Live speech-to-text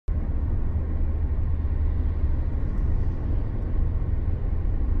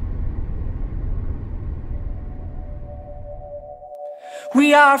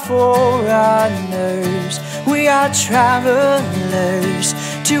We are foreigners, we are travelers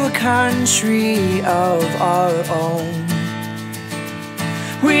to a country of our own.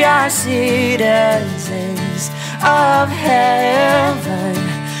 We are citizens of heaven,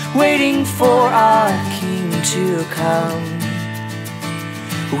 waiting for our King to come.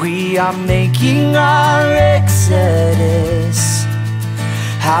 We are making our exodus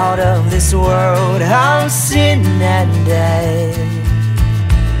out of this world of sin and death.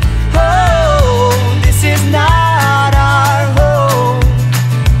 Oh, this is not our home.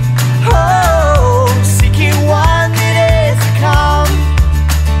 Oh, seeking one that is to come.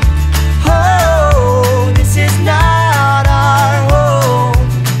 Oh, this is not our home.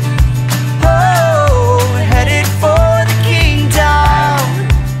 Oh, headed for the kingdom.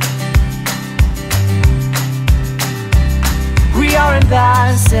 We are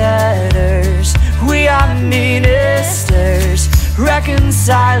ambassadors, we are ministers,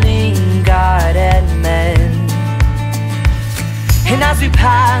 reconciling God and men. And as we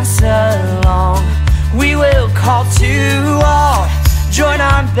pass along, we will call to all, join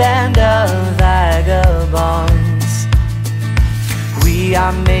our band of vagabonds. We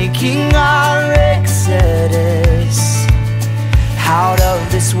are making our exodus out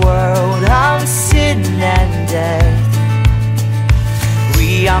of this world of sin and death.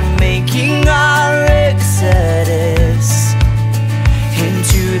 We are making our exodus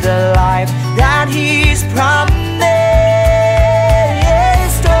into the life that He's promised.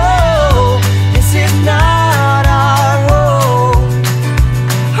 Oh, this is not our home.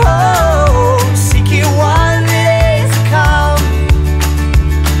 Oh, seeking one that is to come.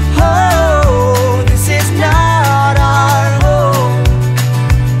 Oh, this is not our home.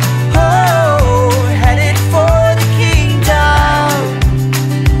 Oh, headed for the kingdom.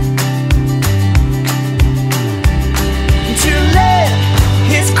 To live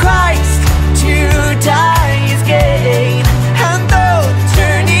is Christ, to die is gain. And though the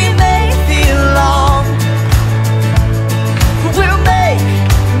journey may feel long, we'll make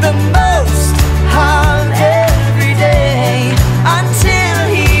the most of every day until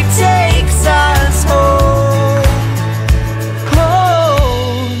He takes us home.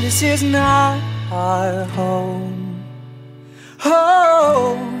 Oh, this is not our home.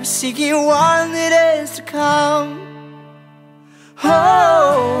 Oh, seeking one that is to come.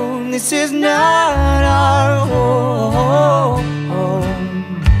 Oh, this is not our home.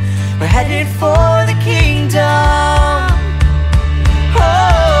 We're headed for the kingdom.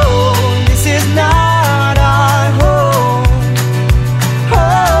 Oh, this is not our home.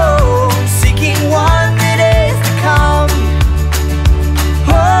 Oh, seeking one that is to come.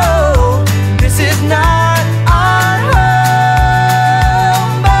 Oh, this is not our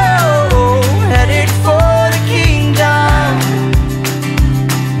home. Oh, headed for the kingdom.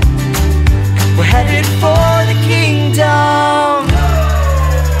 We're headed for the kingdom.